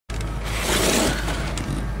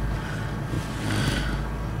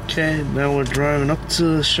Okay, now we're driving up to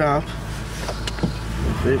the shop.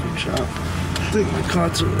 My favorite shop. I think my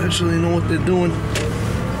carts actually know what they're doing.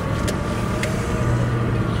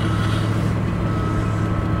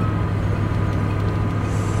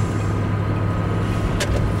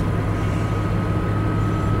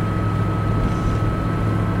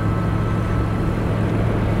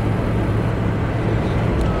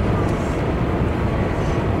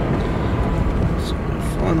 It's gonna be a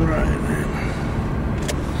fun ride, man.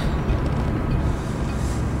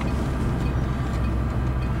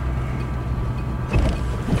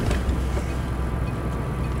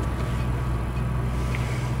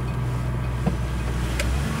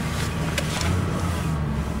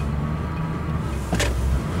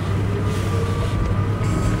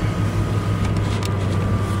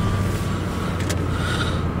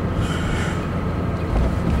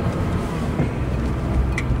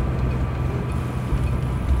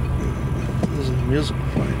 Music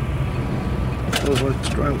playing. I always like to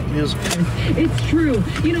drive with music. It's true.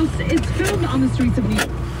 You know, it's filmed on the streets of New York.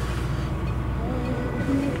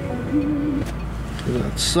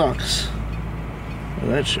 That sucks.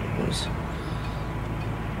 Well, that shit was.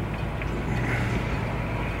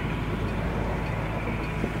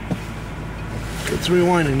 It's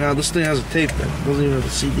rewinding now. This thing has a tape that doesn't even have a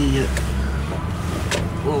CD yet.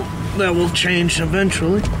 Well, that will change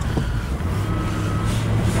eventually.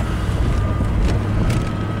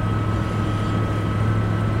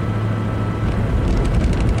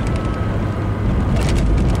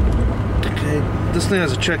 This thing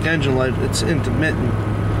has a check engine light. It's intermittent,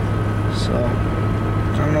 so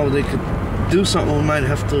I don't know. They could do something. We might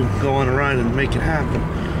have to go on a ride and make it happen.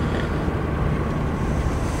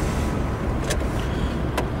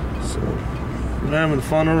 So we're having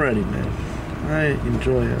fun already, man. I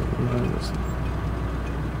enjoy it.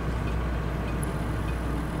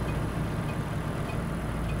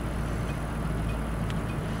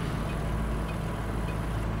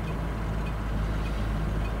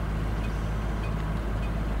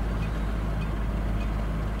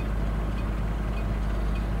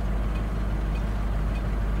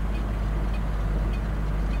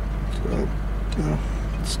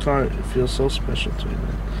 This car, it feels so special to me,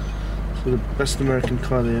 man. It's the best American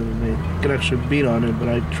car they ever made. I could actually beat on it, but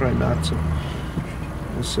I try not to.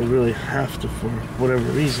 Also, really have to for whatever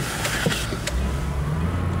reason.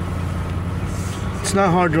 It's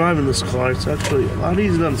not hard driving this car. It's actually a lot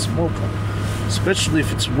easier than a small car, especially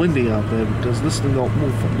if it's windy out there, because this thing don't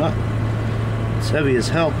move for nothing. It's heavy as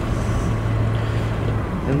hell.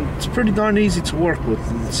 And it's pretty darn easy to work with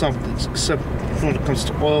in some things, except when it comes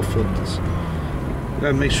to oil filters. You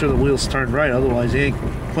gotta make sure the wheels turn right, otherwise you ain't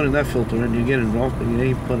putting that filter in, you're getting it off, but you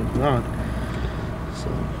ain't putting it on. So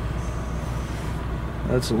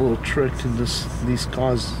that's a little trick in these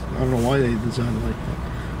cars. I don't know why they design it like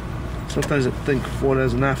that. Sometimes I think Ford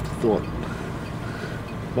has an afterthought.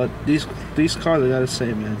 But these cars, I gotta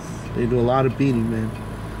say, man, they do a lot of beating, man.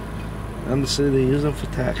 And the city, they use them for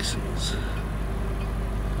taxis,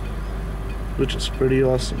 which is pretty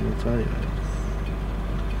awesome, I'll tell you.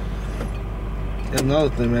 And another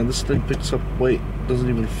thing, man, this thing picks up weight. It doesn't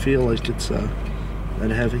even feel like it's that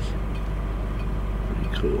heavy. Pretty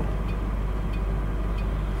cool.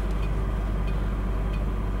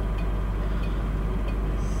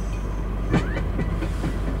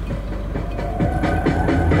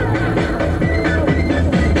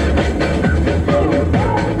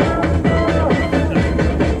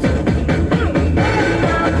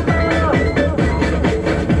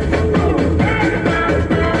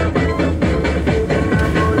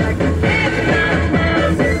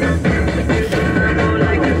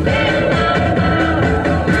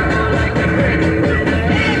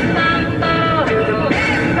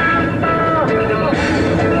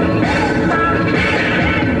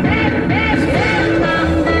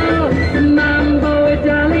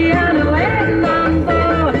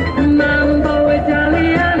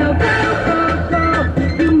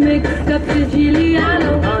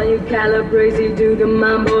 Crazy, do the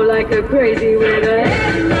mambo like a crazy with a